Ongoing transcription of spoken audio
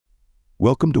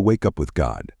Welcome to Wake Up with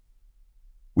God.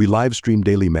 We live stream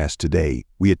daily Mass today.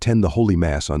 We attend the Holy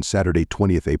Mass on Saturday,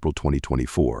 20th April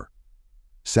 2024,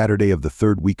 Saturday of the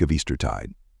third week of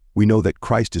Eastertide. We know that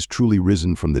Christ is truly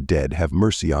risen from the dead. Have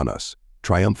mercy on us,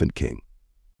 triumphant King.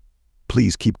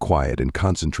 Please keep quiet and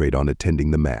concentrate on attending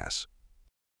the Mass.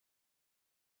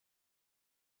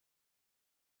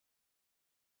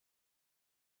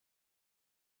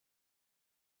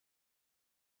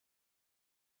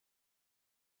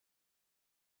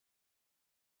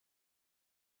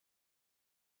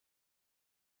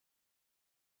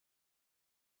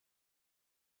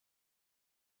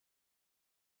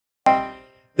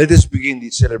 Let us begin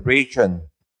this celebration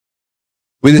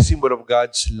with the symbol of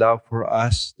God's love for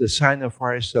us, the sign of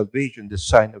our salvation, the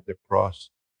sign of the cross.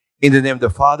 In the name of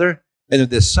the Father, and of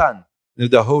the Son, and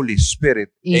of the Holy Spirit.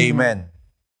 Amen.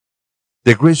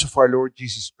 The grace of our Lord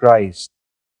Jesus Christ,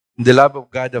 and the love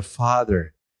of God the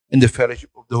Father, and the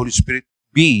fellowship of the Holy Spirit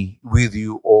be with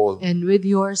you all. And with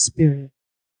your spirit.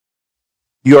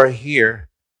 You are here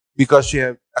because you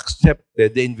have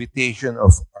accepted the invitation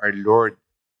of our Lord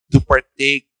to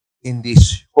partake in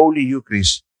this Holy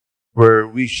Eucharist, where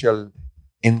we shall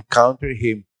encounter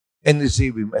Him and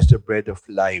receive Him as the bread of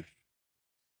life.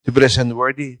 To be blessed and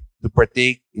worthy to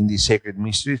partake in these sacred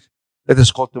mysteries, let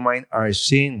us call to mind our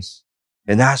sins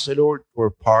and ask the Lord for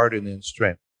pardon and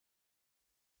strength.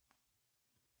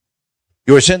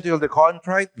 You are sent to heal the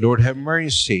contrite. Lord, have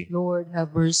mercy. Lord,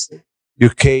 have mercy. You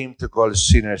came to call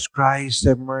sinners. Christ,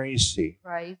 have mercy.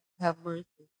 Christ, have mercy.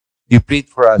 You plead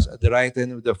for us at the right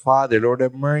hand of the Father. Lord,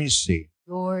 have mercy.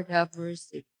 Lord, have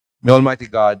mercy. May Almighty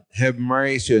God have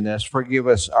mercy on us, forgive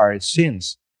us our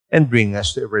sins, and bring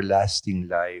us to everlasting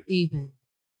life. Amen.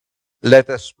 Let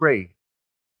us pray.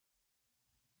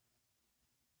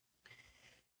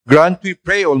 Grant, we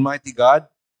pray, Almighty God,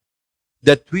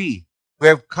 that we who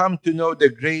have come to know the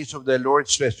grace of the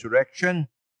Lord's resurrection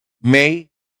may,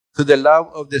 through the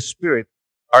love of the Spirit,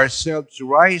 ourselves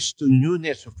rise to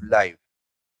newness of life.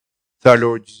 Through our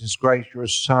Lord Jesus Christ, your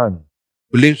Son,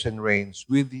 who lives and reigns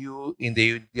with you in the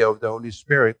unity of the Holy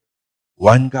Spirit,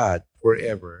 one God,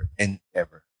 forever and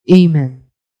ever. Amen.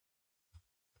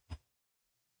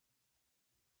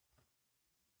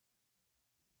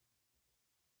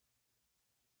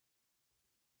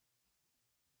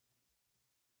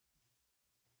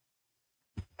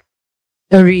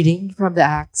 A reading from the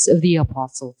Acts of the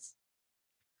Apostles.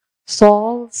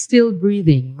 Saul, still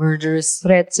breathing murderous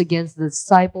threats against the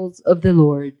disciples of the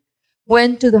Lord,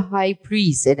 went to the high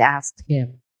priest and asked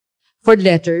him for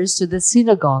letters to the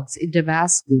synagogues in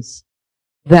Damascus,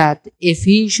 that if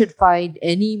he should find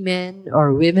any men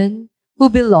or women who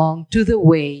belong to the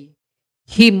way,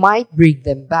 he might bring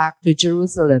them back to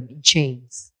Jerusalem in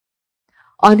chains.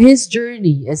 On his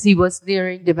journey, as he was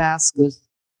nearing Damascus,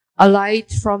 a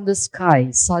light from the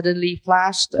sky suddenly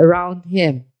flashed around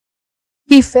him.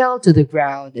 He fell to the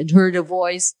ground and heard a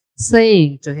voice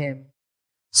saying to him,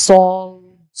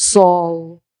 "Saul,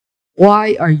 Saul,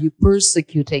 why are you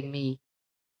persecuting me?"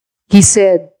 He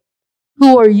said,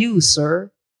 "Who are you,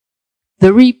 sir?"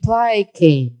 The reply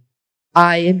came,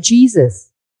 "I am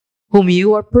Jesus, whom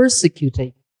you are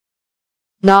persecuting.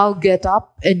 Now get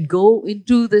up and go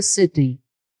into the city,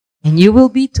 and you will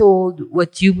be told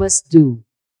what you must do."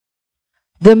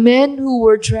 The men who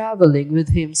were traveling with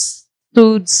him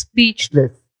stood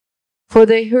speechless, for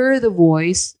they heard the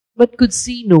voice but could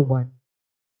see no one.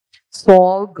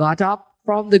 Saul got up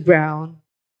from the ground,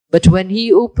 but when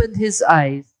he opened his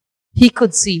eyes, he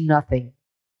could see nothing.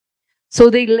 So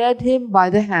they led him by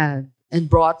the hand and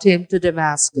brought him to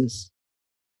Damascus.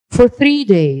 For 3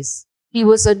 days he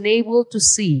was unable to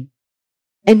see,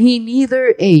 and he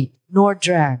neither ate nor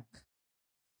drank.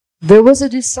 There was a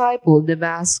disciple in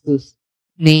Damascus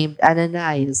named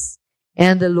Ananias,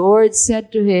 and the Lord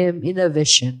said to him in a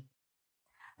vision,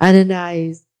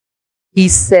 "Ananias."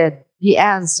 He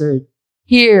answered,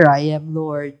 "Here I am,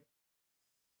 Lord."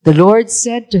 The Lord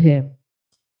said to him,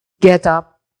 "Get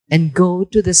up and go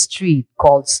to the street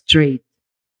called Straight,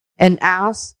 and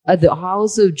ask at the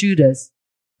house of Judas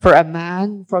for a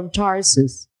man from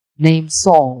Tarsus named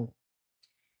Saul.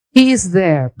 He is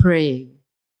there praying,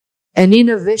 and in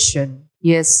a vision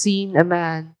he has seen a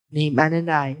man named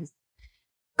Ananias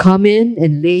come in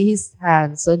and lay his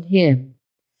hands on him,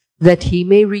 that he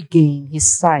may regain his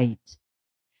sight."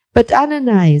 But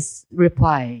Ananias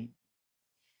replied,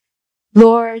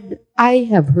 "Lord, I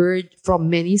have heard from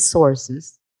many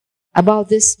sources about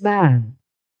this man,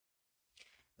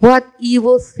 what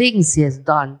evil things he has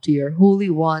done to your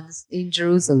holy ones in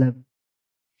Jerusalem.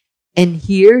 And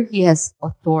here he has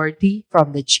authority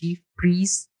from the chief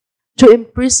priests to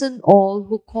imprison all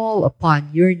who call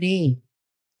upon your name."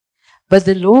 But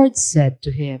the Lord said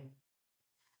to him,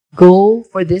 Go,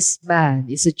 for this man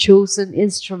is a chosen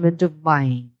instrument of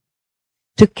mine,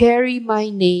 to carry my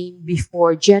name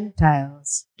before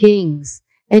Gentiles, kings,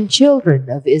 and children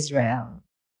of Israel.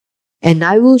 And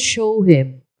I will show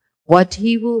him what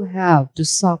he will have to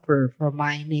suffer for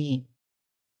my name.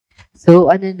 So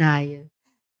Ananias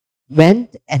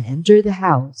went and entered the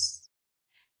house.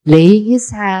 Laying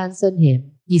his hands on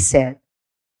him, he said,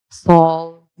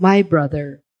 Saul, my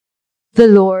brother, the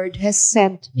Lord has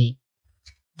sent me,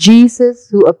 Jesus,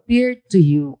 who appeared to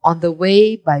you on the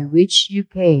way by which you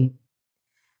came,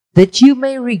 that you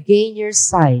may regain your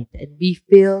sight and be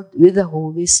filled with the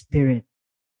Holy Spirit.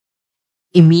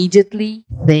 Immediately,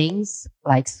 things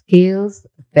like scales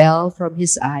fell from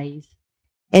his eyes,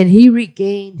 and he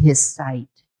regained his sight.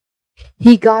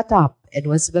 He got up and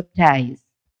was baptized,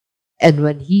 and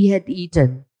when he had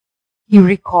eaten, he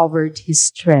recovered his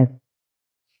strength.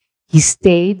 He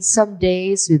stayed some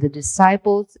days with the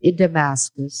disciples in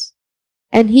Damascus,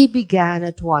 and he began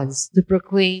at once to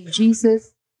proclaim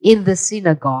Jesus in the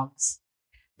synagogues,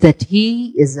 that he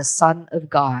is the Son of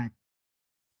God.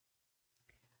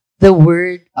 The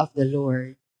word of the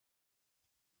Lord.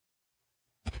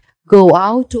 Go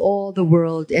out to all the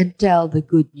world and tell the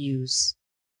good news.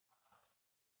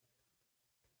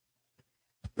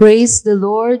 Praise the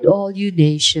Lord, all you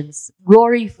nations.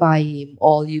 Glorify him,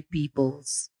 all you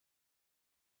peoples.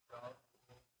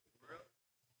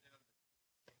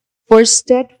 For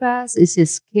steadfast is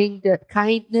his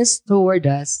kindness toward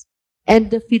us,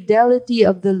 and the fidelity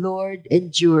of the Lord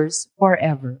endures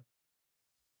forever.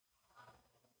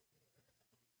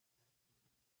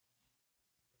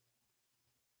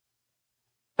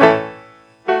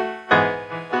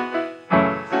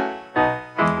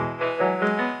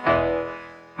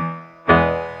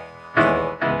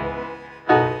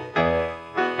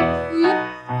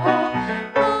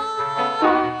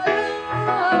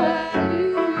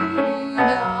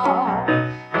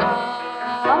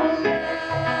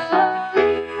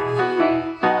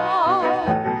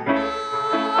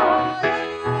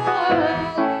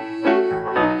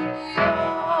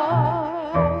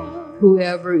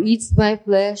 Whoever eats my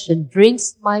flesh and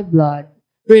drinks my blood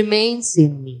remains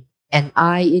in me, and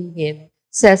I in him,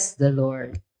 says the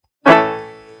Lord.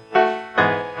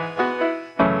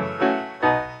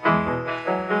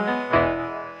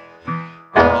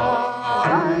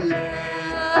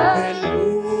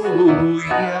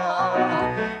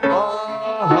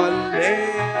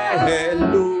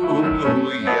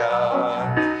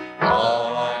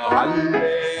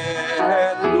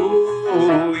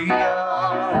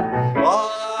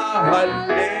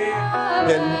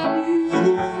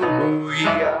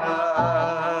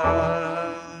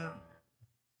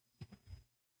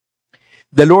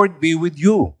 The Lord be with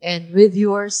you. And with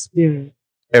your spirit.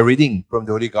 A reading from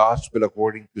the Holy Gospel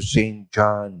according to St.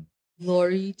 John.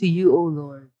 Glory to you, O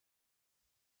Lord.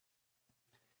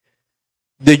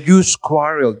 The Jews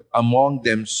quarreled among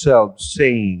themselves,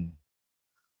 saying,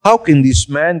 How can this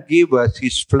man give us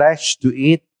his flesh to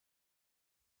eat?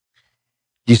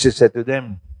 Jesus said to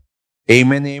them,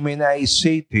 Amen, amen, I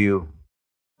say to you,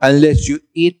 unless you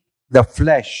eat the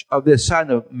flesh of the Son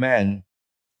of Man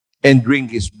and drink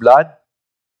his blood,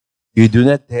 you do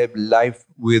not have life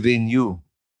within you.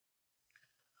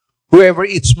 Whoever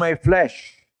eats my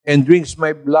flesh and drinks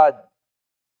my blood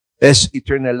has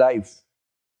eternal life,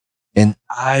 and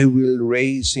I will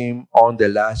raise him on the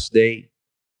last day.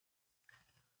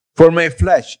 For my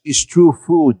flesh is true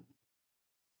food,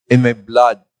 and my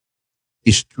blood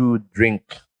is true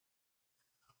drink.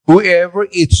 Whoever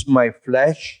eats my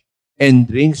flesh and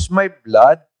drinks my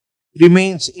blood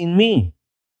remains in me,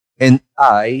 and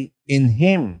I in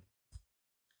him.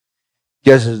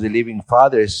 Just as the living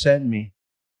Father sent me,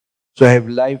 so I have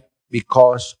life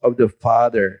because of the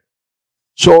Father.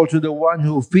 So also the one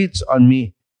who feeds on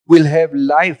me will have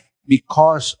life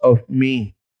because of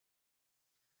me.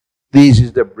 This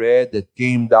is the bread that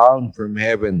came down from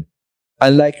heaven.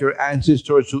 Unlike your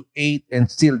ancestors who ate and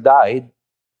still died,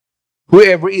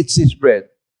 whoever eats this bread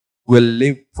will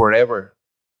live forever.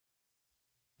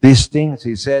 These things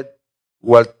he said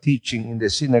while teaching in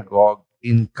the synagogue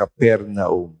in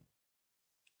Capernaum.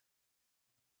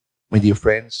 My dear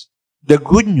friends, the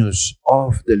good news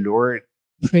of the Lord.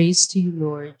 Praise to you,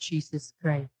 Lord Jesus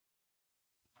Christ.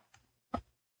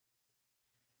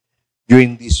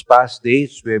 During these past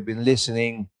days, we have been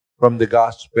listening from the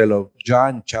Gospel of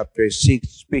John, chapter 6,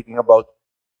 speaking about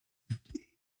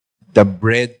the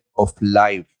bread of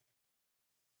life.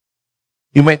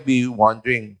 You might be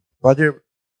wondering, Father,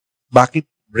 bakit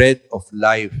bread of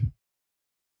life?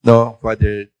 No,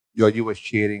 Father Georgie was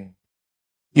sharing.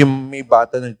 Yung may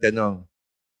bata nagtanong,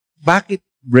 Bakit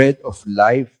bread of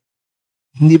life?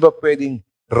 Hindi ba pwedeng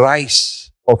rice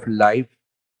of life?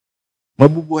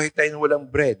 Mabubuhay tayo ng walang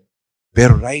bread.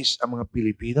 Pero rice ang mga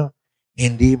Pilipino,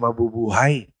 hindi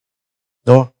mabubuhay.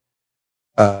 No?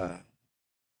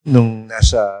 Nung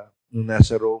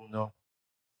nasa Rome, no?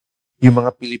 Yung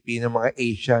mga Pilipino, mga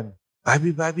Asian,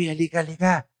 Babi, halika,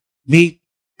 halika. May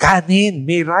kanin,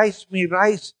 may rice.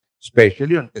 Special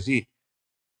yun kasi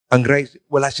ang rice,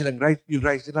 wala silang rice. Yung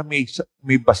rice nila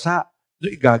may basa. No,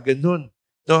 igaganon.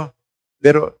 No?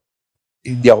 Pero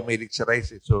hindi ako mahilig sa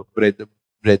rice. So, bread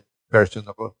person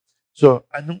ako. So,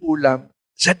 anong ulam?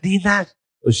 Sardinas.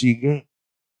 O sige.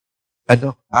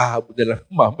 Ahabo na lang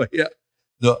mamaya.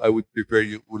 No, I would prefer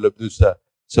yung ulam doon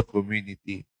sa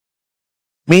community.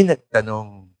 May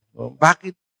nagtanong,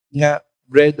 bakit nga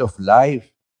bread of life?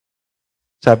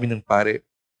 Sabi ng pare,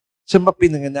 saan ba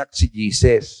pinanganak si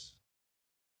Jesus?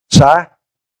 Sa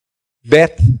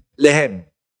Bethlehem.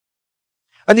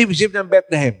 Ano ibig sabihin ng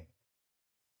Bethlehem?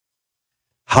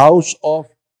 House of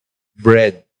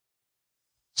bread.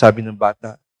 Sabi ng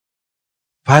bata,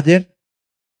 Father,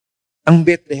 ang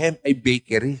Bethlehem ay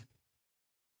bakery.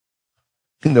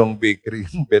 Ang bakery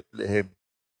ng Bethlehem.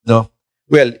 No?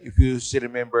 Well, if you still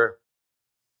remember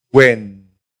when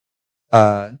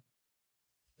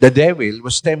the devil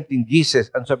was tempting Jesus,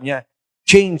 ang sabi niya,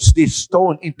 change this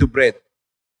stone into bread.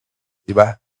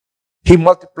 Diba? He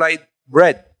multiplied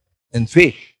bread and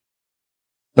fish.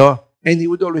 No? And he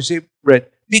would always say bread.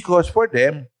 Because for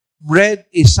them, bread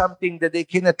is something that they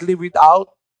cannot live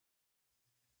without.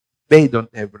 They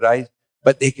don't have rice,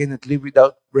 but they cannot live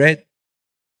without bread.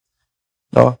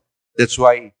 No? That's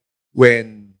why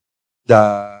when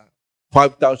the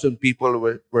 5,000 people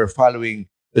were following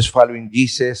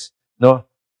Jesus, no?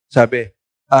 Sabi,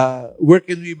 where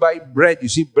can we buy bread? You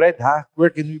see bread, ha? Where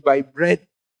can we buy bread?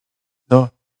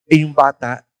 No? Yung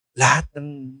bata, lahat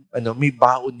ng may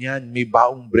baon yan, may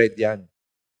baong bread yan.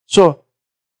 So,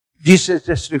 Jesus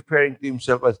is referring to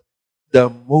himself as the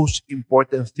most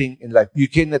important thing in life. You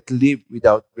cannot live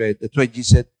without bread. That's why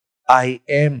Jesus said, I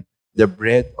am the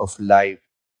bread of life.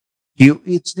 He who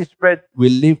eats this bread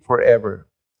will live forever.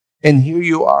 And here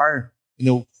you are,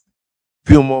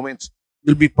 few moments,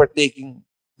 you'll be partaking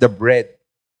the bread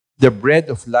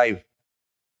of life.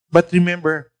 But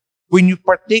remember, when you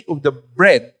partake of the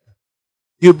bread,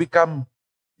 you become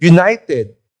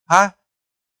united.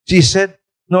 Jesus said,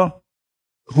 no,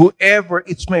 whoever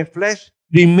eats my flesh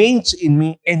remains in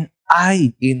me and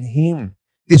I in him.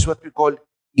 This is what we call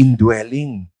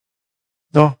indwelling.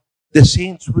 No, the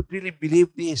saints would really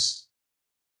believe this.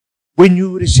 When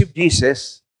you receive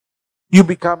Jesus, you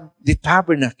become the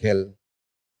tabernacle.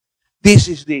 This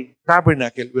is the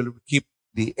tabernacle where we keep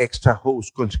the extra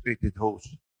host, consecrated host.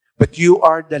 But you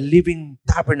are the living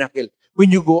tabernacle.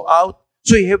 When you go out,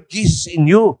 so you have Jesus in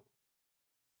you.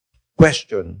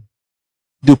 Question,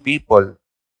 do people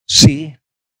see,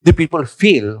 do people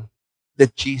feel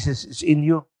that Jesus is in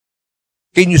you?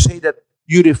 Can you say that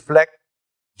you reflect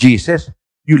Jesus?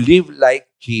 You live like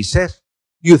Jesus?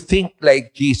 You think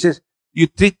like Jesus? You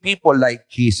treat people like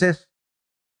Jesus?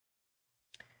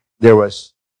 There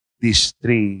was these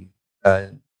three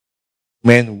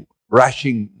men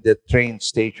rushing the train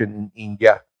station in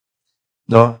India.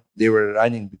 No, they were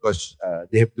running because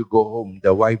they have to go home.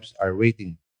 The wives are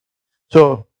waiting.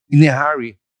 So, in a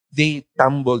hurry, they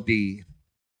tumbled the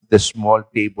small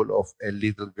table of a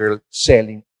little girl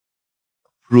selling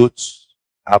fruits,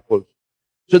 apples.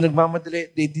 So,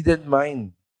 nagmamadali, they didn't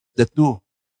mind the two.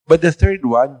 But the third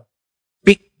one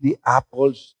picked the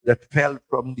apples that fell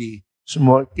from the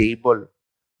small table.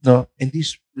 No, and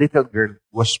this little girl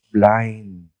was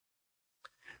blind.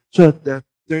 So the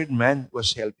third man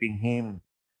was helping him,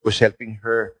 was helping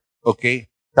her. Okay?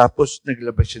 Tapos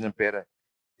naglabas siya ng pera.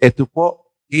 Ito po,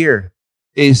 here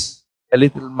is a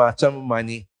little some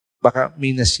money. Baka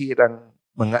may nasirang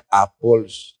mga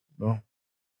apples. No?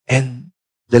 And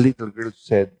the little girl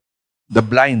said, the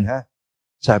blind,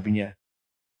 sabi niya,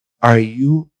 are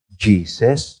you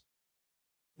Jesus?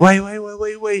 Why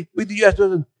did you ask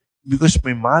that? Because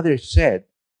my mother said,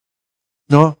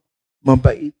 no,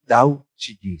 mabait daw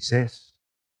si Jesus.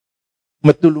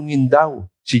 Matulungin daw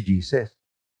si Jesus.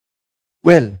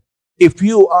 Well, if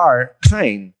you are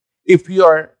kind, if you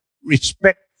are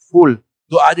respectful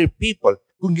to other people,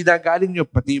 kung ginagaling nyo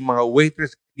pati mga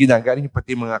waitress, ginagaling nyo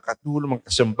pati mga katulong, mga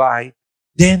kasambahay,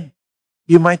 then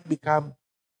you might become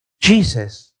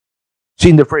Jesus. So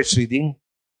in the first reading,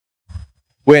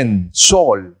 when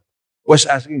Saul was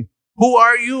asking, who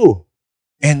are you?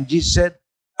 And Jesus said,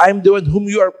 I'm the one whom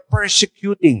you are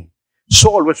persecuting.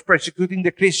 Saul was persecuting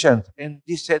the Christians. And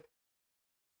Jesus said,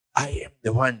 I am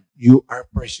the one you are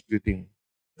persecuting.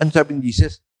 Ano sabi ni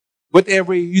Jesus?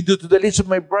 Whatever you do to the least of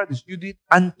my brothers, you did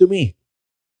unto me.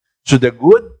 So the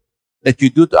good that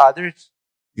you do to others,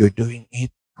 you're doing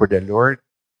it for the Lord.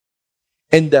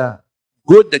 And the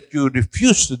good that you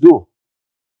refuse to do,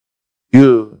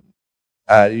 you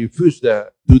refuse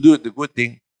to do the good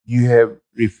thing, you have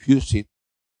refused it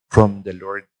from the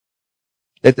Lord.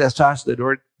 Let us ask the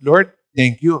Lord, Lord,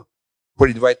 thank you for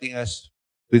inviting us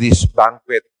to this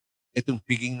banquet, itong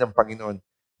piging ng Panginoon.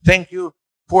 Thank you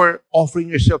for offering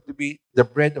yourself to be the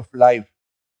bread of life.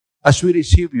 As we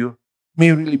receive you, may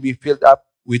you really be filled up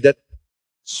with that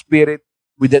spirit,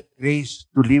 with that grace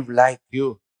to live like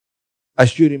you.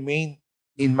 As you remain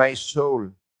in my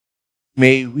soul,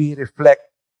 may we reflect,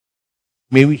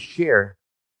 may we share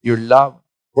your love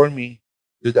for me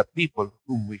to the people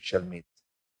whom we shall meet.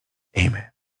 Amen.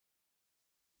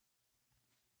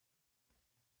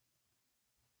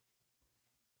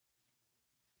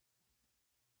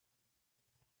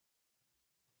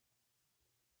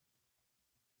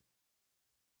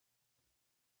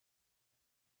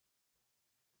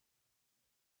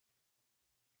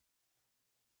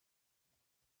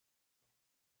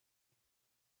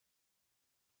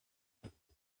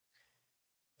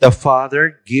 The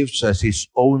Father gives us His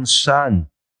own Son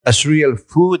as real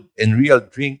food and real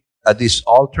drink at this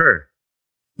altar.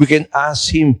 We can ask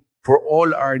Him for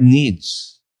all our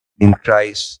needs in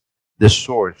Christ, the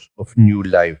source of new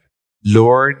life.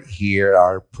 Lord, hear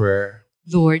our prayer.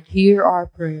 Lord, hear our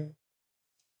prayer.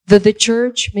 That the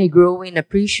Church may grow in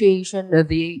appreciation of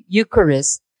the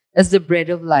Eucharist as the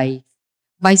bread of life.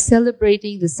 By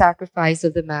celebrating the sacrifice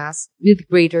of the Mass with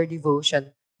greater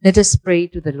devotion, let us pray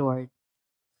to the Lord.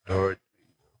 Lord,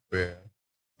 prayer.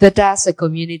 That as a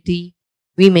community,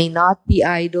 we may not be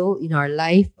idle in our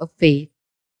life of faith,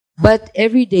 but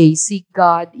every day seek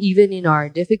God even in our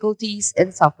difficulties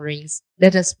and sufferings.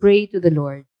 Let us pray to the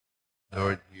Lord.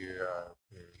 Lord, hear our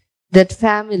prayer. That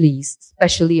families,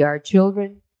 especially our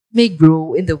children, may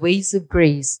grow in the ways of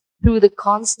grace through the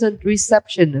constant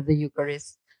reception of the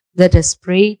Eucharist. Let us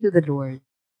pray to the Lord.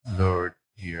 Lord,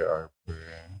 hear our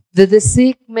prayer. That the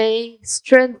sick may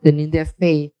strengthen in their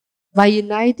faith by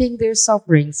uniting their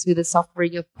sufferings with the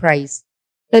suffering of Christ.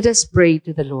 Let us pray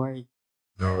to the Lord.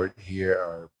 Lord, hear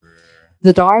our prayer.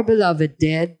 That our beloved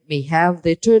dead may have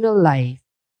the eternal life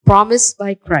promised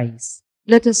by Christ.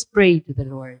 Let us pray to the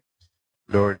Lord.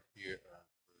 Lord, hear our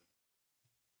prayer.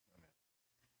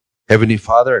 Heavenly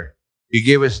Father, you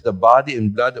gave us the body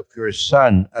and blood of your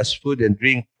Son as food and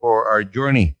drink for our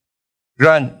journey.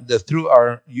 Grant that through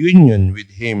our union with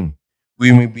Him,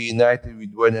 we may be united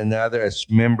with one another as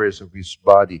members of His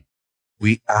body.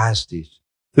 We ask this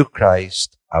through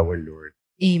Christ our Lord.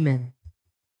 Amen.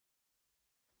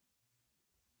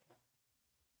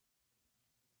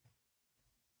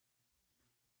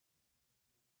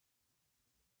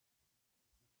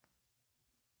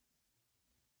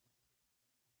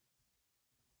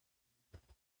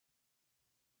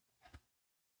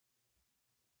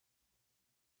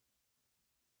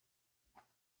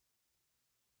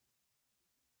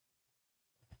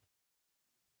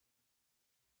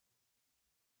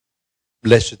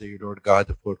 Blessed are you, Lord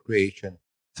God of all creation.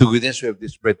 Through goodness we have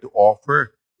this bread to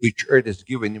offer, which earth has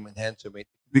given human hands to make.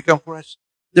 Become for us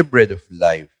the bread of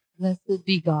life. Blessed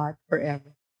be God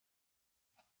forever.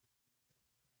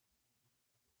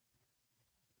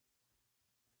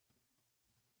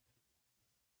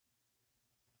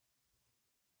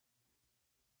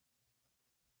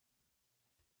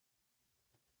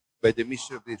 By the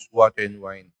mystery of this water and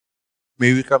wine,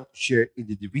 may we come to share in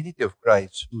the divinity of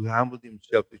Christ, who humbled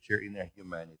Himself to share in our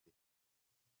humanity.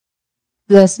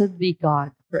 Blessed be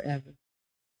God forever.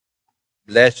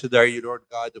 Blessed are you, Lord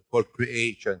God of all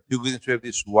creation. Through goodness we have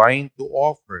this wine to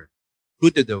offer,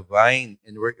 fruit of the vine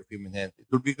and work of human hands. It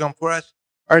will become for us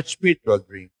our spiritual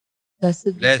drink. Blessed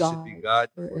be Blessed be God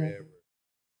forever. forever.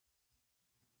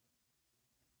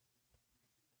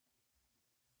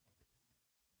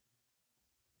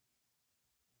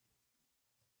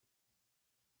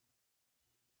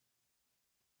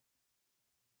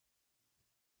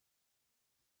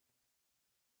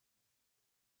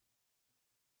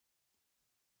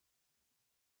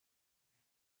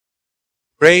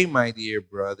 Pray, my dear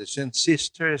brothers and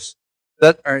sisters,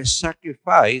 that our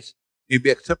sacrifice may be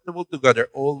acceptable to God, our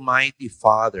Almighty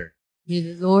Father. May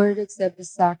the Lord accept the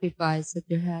sacrifice at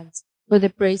your hands for the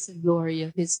praise and glory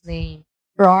of His name,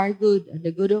 for our good and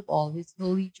the good of all His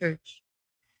holy church.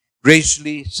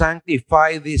 Graciously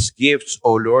sanctify these gifts,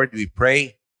 O Lord, we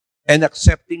pray, and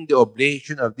accepting the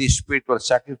oblation of this spiritual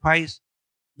sacrifice,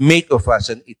 make of us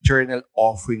an eternal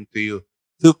offering to you,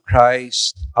 through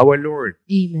Christ our Lord.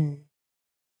 Amen.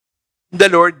 The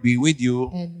Lord be with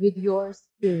you. And with your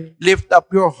spirit, Lift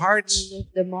up your we hearts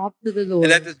lift them up to the and Lord.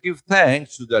 let us give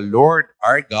thanks to the Lord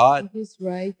our God. It is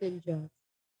right and just.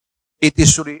 It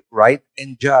is right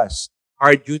and just,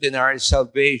 our duty and our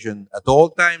salvation at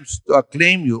all times to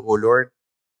acclaim you, O Lord,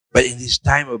 but in this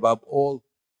time above all,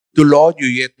 to laud you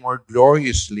yet more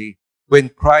gloriously when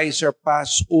Christ our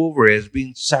Passover has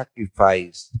been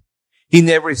sacrificed. He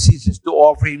never ceases to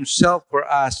offer himself for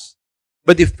us,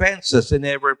 but defends us and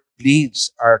ever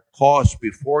pleads our cause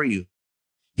before you.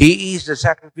 He is the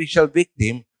sacrificial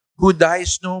victim who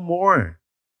dies no more,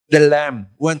 the Lamb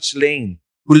once slain,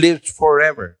 who lives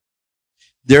forever.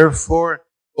 Therefore,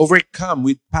 overcome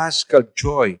with paschal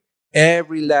joy,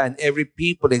 every land, every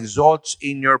people exalts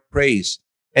in your praise,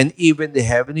 and even the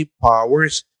heavenly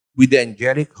powers with the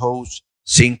angelic hosts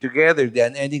sing together the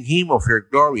unending hymn of your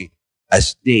glory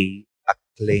as they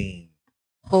acclaim.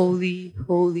 Holy,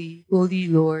 holy, holy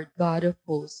Lord, God of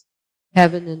hosts,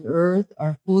 heaven and earth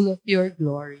are full of your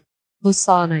glory.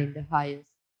 Hosanna in the highest.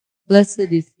 Blessed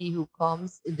is he who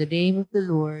comes in the name of the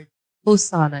Lord.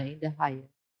 Hosanna in the highest.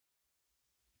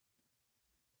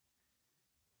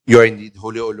 You are indeed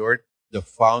holy, O Lord, the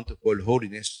fount of all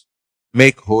holiness.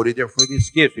 Make holy, therefore, this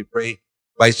gift, we pray,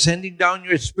 by sending down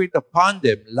your Spirit upon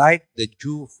them like the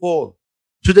dew fall,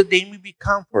 so that they may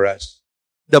become for us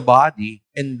the body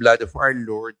and blood of our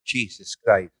Lord Jesus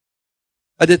Christ.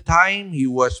 At the time he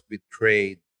was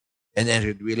betrayed and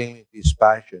entered willingly into his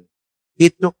passion, he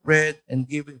took bread and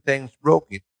giving thanks broke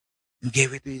it and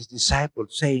gave it to his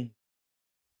disciples, saying,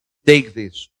 "Take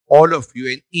this, all of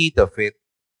you, and eat of it,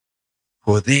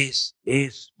 for this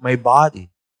is my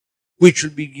body, which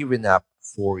will be given up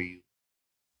for you."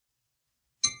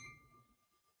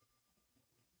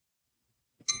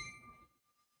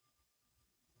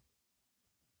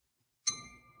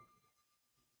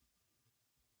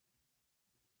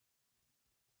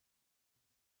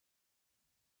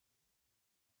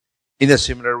 In a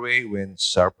similar way, when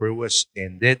supper was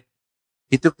ended,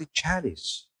 he took the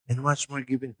chalice and once more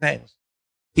giving thanks,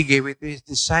 he gave it to his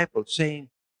disciples,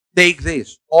 saying, "Take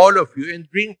this, all of you, and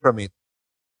drink from it,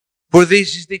 for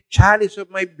this is the chalice of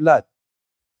my blood,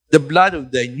 the blood of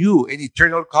the new and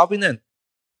eternal covenant,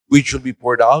 which will be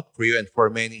poured out for you and for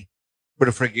many for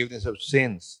the forgiveness of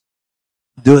sins.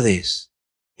 Do this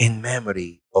in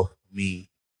memory of me."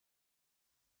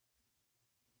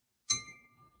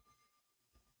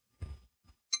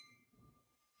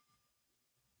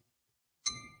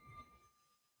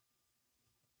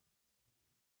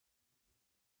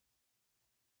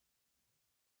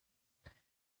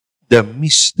 The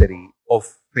mystery of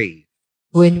faith.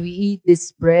 When we eat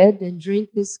this bread and drink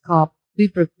this cup, we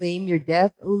proclaim your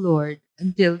death, O Lord,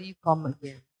 until you come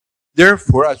again.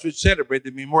 Therefore, as we celebrate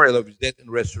the memorial of his death and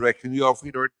resurrection, we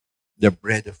offer, Lord, the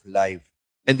bread of life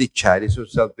and the chalice of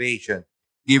salvation,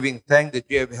 giving thanks that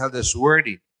you have held us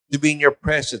worthy to be in your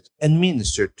presence and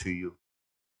minister to you.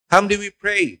 Humbly we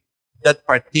pray that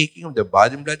partaking of the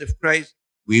body and blood of Christ,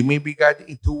 we may be gathered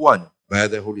into one by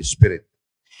the Holy Spirit.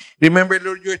 Remember,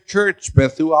 Lord, your church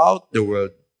spread throughout the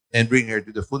world and bring her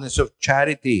to the fullness of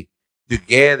charity,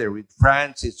 together with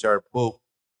Francis, our Pope,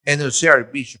 and Jose, our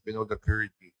Bishop, and all the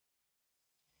clergy.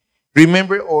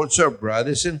 Remember also our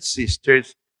brothers and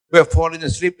sisters who have fallen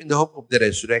asleep in the hope of the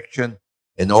resurrection,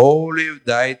 and all who have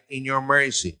died in your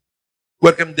mercy.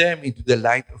 Welcome them into the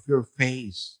light of your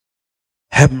face.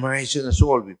 Have mercy on us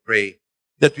all, we pray,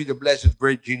 that with the Blessed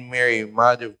Virgin Mary,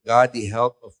 Mother of God, the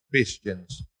help of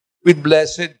Christians, with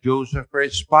Blessed Joseph, her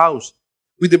spouse,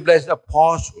 with the blessed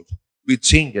apostles, with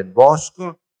Saint John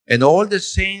Bosco, and all the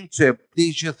saints who have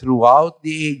pleased you throughout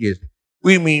the ages,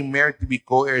 we may merit to be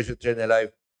co-heirs of eternal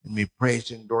life, and may praise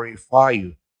and glorify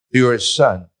you through your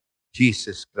Son,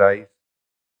 Jesus Christ.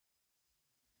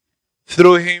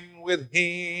 Through him, with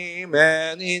him,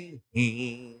 and in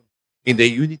the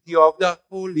unity of the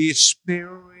Holy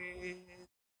Spirit,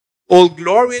 all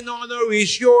glory and honor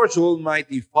is yours,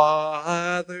 Almighty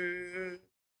Father,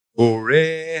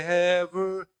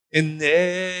 forever and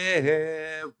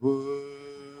ever.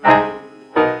 Amen.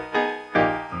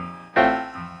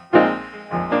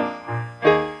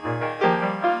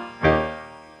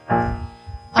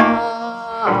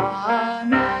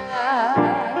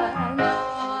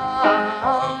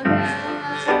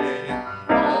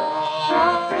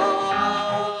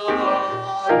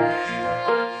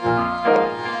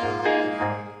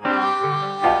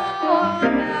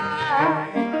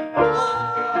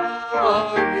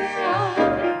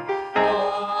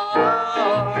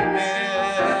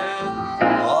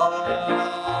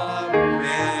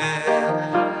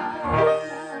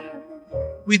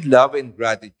 With love and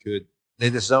gratitude,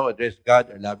 let us now address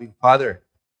God, our loving Father.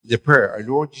 The prayer our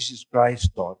Lord Jesus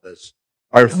Christ taught us.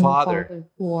 Our Our Father, Father,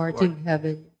 who art who art in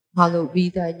heaven, hallowed be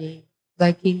thy name.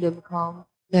 Thy kingdom come,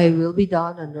 thy will be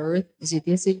done on earth as it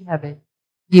is in heaven.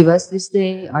 Give us this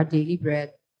day our daily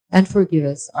bread, and forgive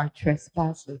us our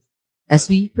trespasses, as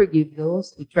we forgive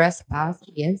those who trespass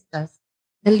against us.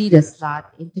 And lead us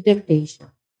not into temptation,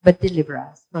 but deliver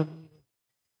us from evil.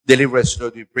 deliver us,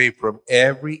 Lord, we pray, from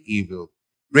every evil.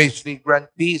 Graciously grant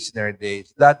peace in our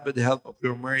days, that by the help of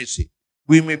your mercy,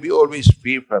 we may be always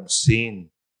free from sin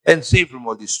and safe from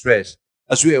all distress,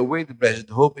 as we await the blessed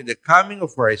hope in the coming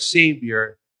of our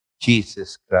Savior,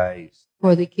 Jesus Christ.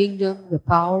 For the kingdom, the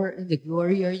power, and the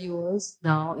glory are yours,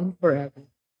 now and forever.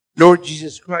 Lord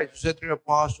Jesus Christ, who said to your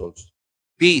apostles,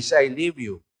 peace I leave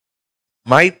you,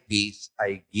 my peace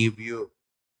I give you.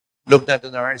 Look not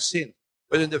on our sins,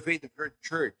 but on the faith of your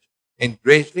church, and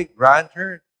graciously grant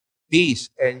her peace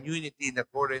and unity in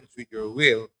accordance with your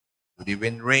will, to live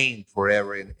and reign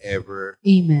forever and ever.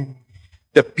 Amen.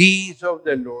 The peace of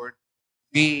the Lord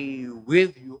be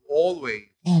with you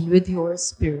always. And with your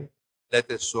spirit.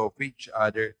 Let us offer each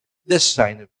other the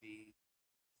sign of peace.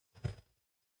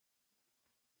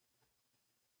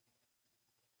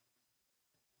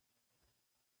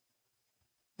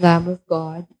 Lamb of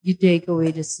God, you take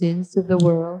away the sins of the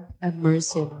world, have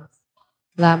mercy on us.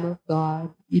 Lamb of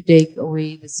God, you take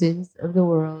away the sins of the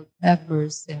world, have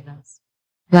mercy on us.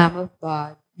 Lamb of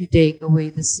God, you take away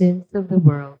the sins of the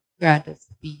world, grant us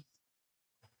peace.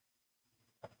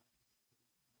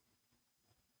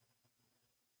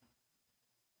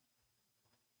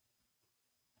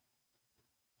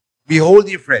 Behold,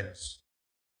 ye friends,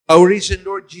 our risen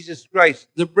Lord Jesus Christ,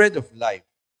 the bread of life.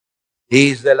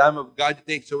 He is the Lamb of God who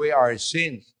takes away our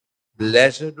sins.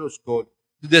 Blessed are those called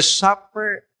to the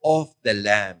supper of the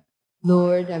Lamb.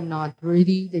 Lord, I'm not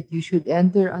worthy that you should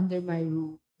enter under my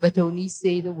roof, but only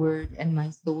say the word, and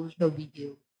my soul shall be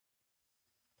healed.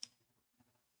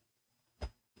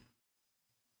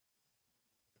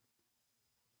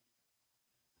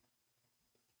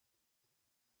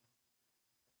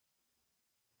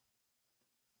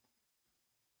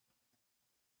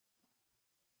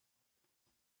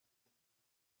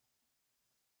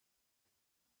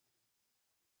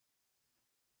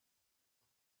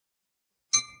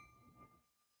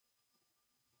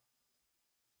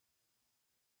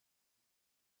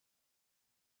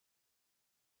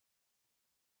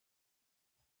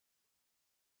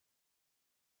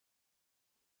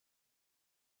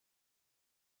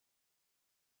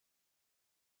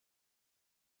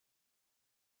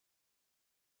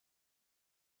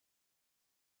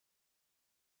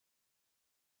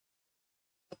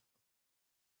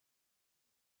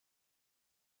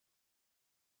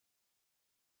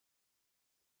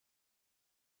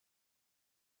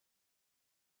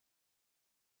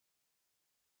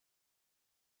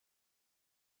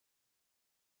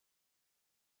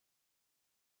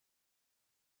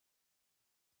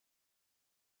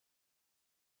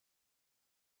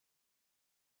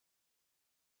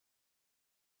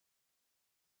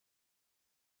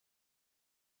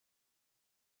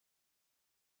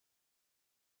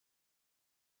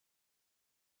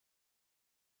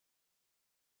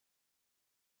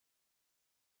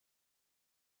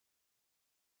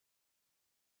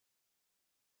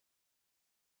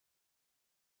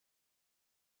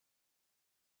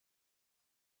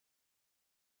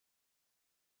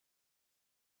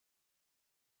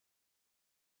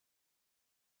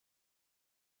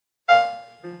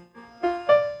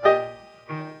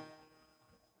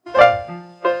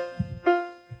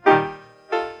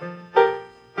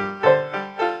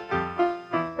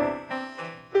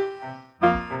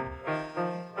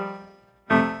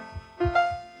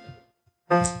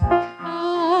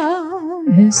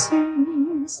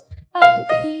 Jesus, ang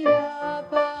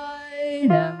tinapay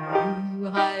ng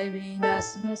buhay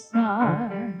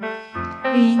minasmasan,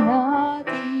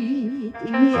 inatid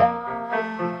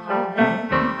ialay.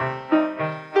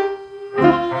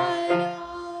 Buhay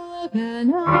na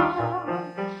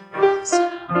ganap ang sa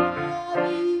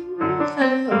aming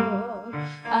kaloob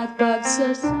at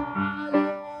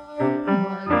pagsasalong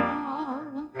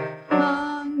walang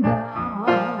hanggan.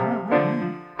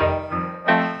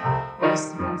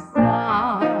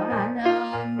 Masmasan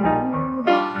ang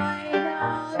buhay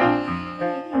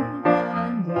naming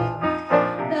handa,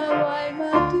 nawa'y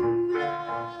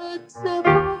matulad sa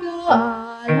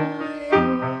pag-aalay.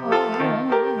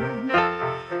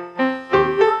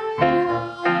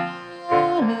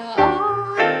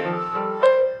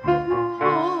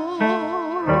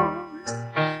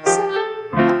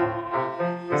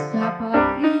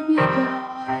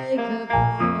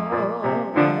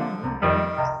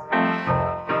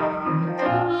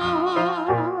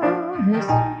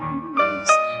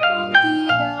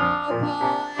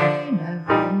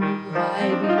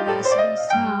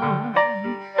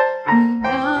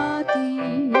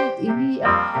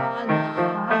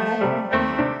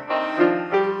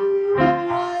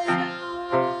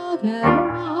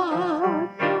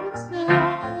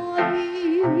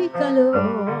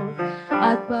 pagkaloob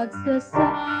at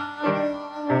pagsasawang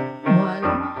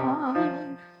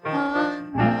walang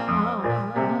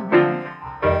hanggan.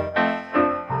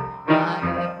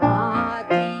 Hanap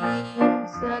natin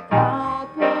sa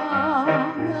kapwa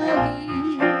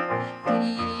maging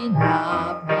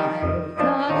tinapay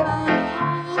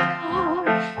kaganapan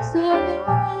sa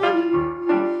nalulupay.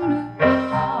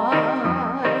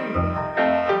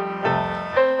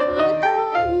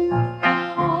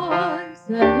 Pagkaluan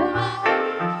sa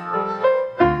pagkaluan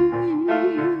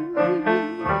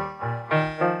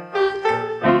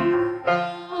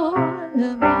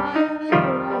na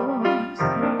mayroon sa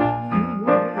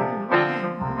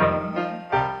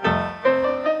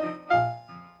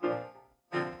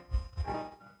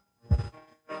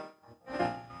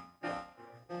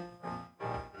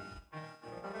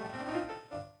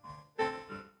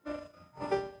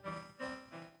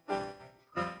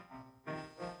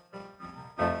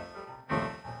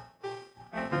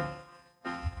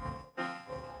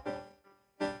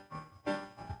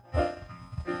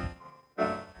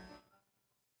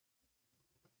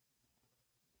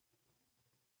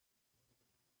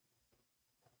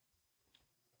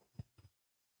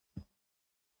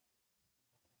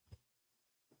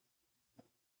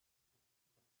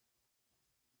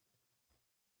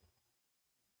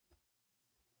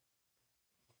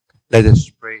Let us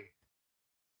pray.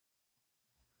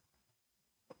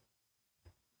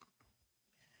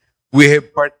 We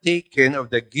have partaken of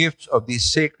the gifts of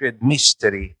this sacred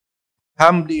mystery,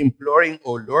 humbly imploring,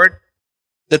 O Lord,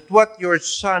 that what your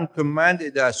Son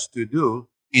commanded us to do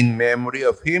in memory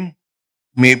of him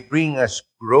may bring us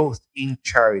growth in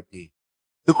charity.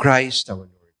 To Christ our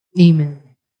Lord. Amen.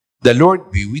 The Lord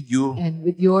be with you. And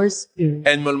with your spirit.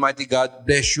 And Almighty God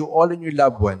bless you all and your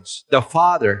loved ones, the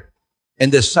Father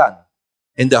and the Son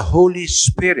and the Holy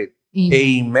Spirit. Amen.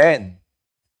 Amen.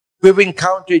 We've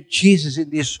encountered Jesus in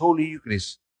this Holy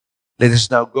Eucharist. Let us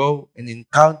now go and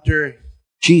encounter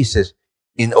Jesus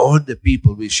in all the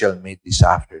people we shall meet this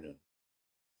afternoon.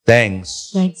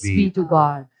 Thanks be to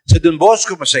God. Sa Don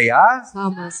Bosco, masaya?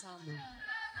 Sama-sama.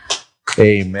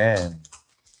 Amen.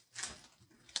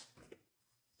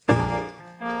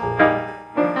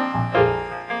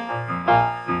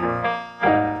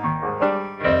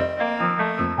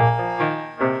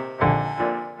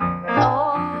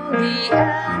 All the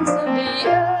ends of the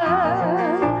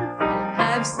earth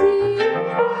have seen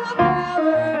the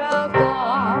power of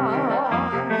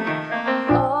God.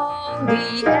 All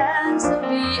the ends of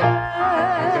the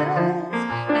earth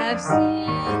have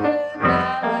seen the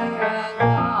power of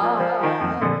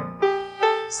God.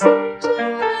 Sing to the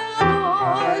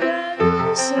Lord a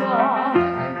new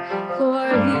song, for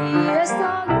He has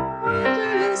done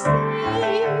wondrous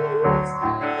things.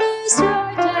 His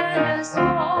right hand has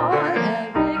won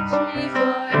a victory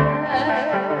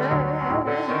forever.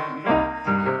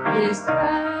 His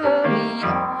glory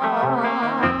on.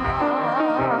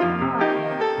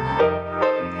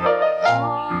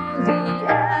 All the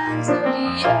ends of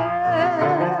the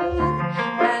earth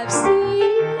have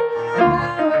seen the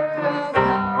power of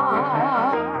God.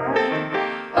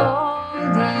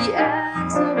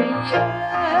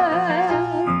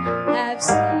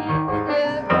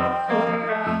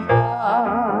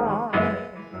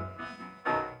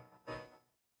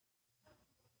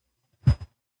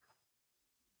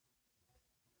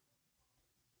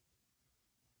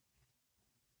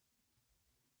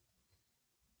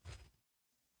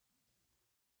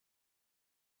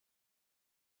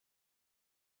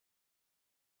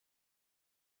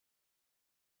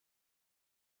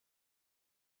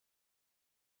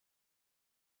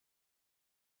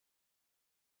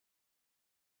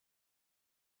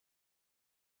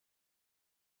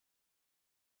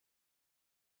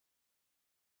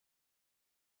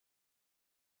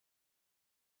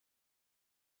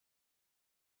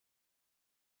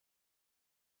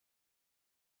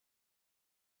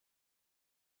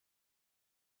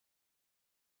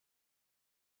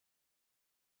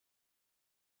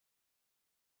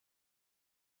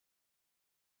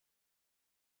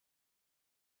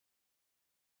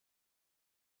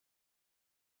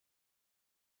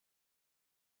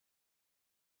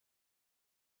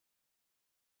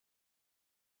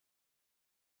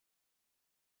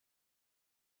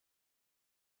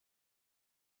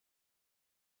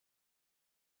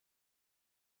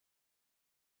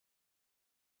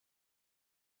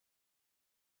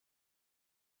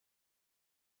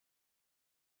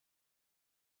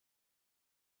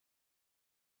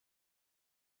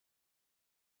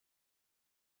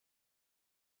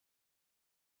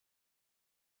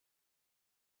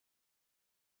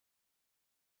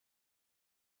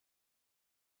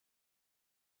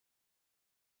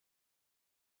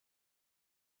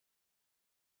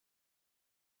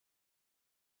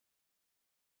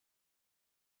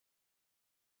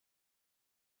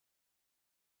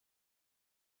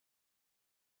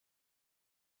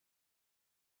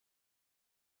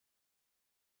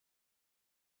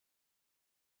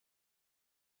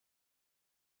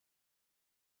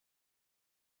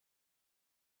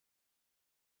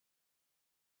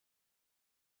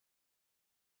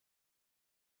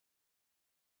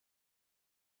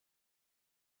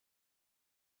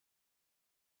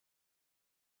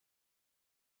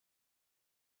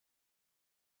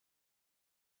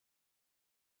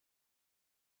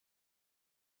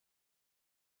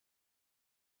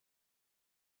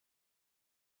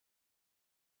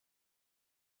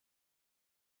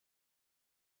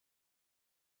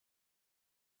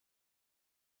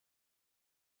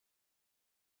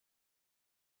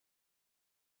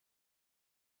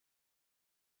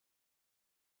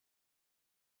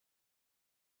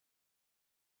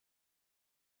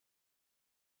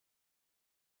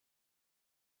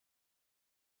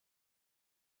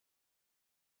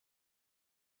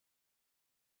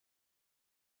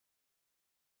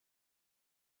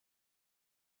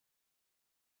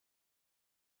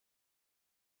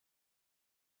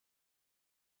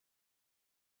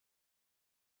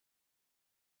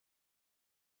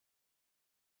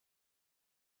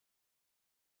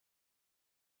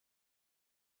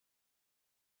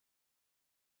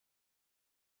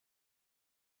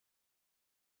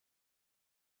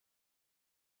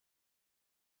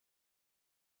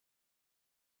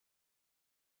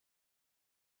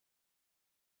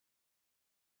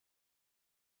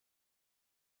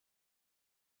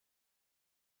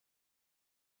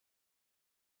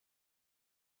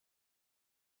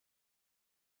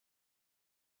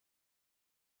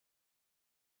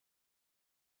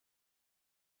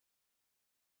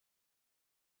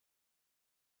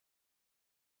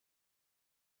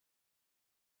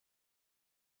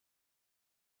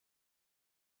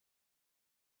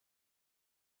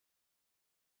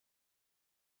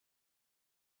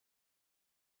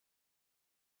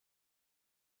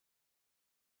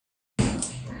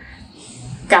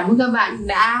 Cảm ơn các bạn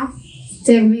đã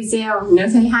xem video. Nếu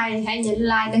thấy hay hãy nhấn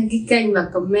like, đăng ký kênh và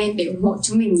comment để ủng hộ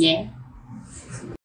chúng mình nhé.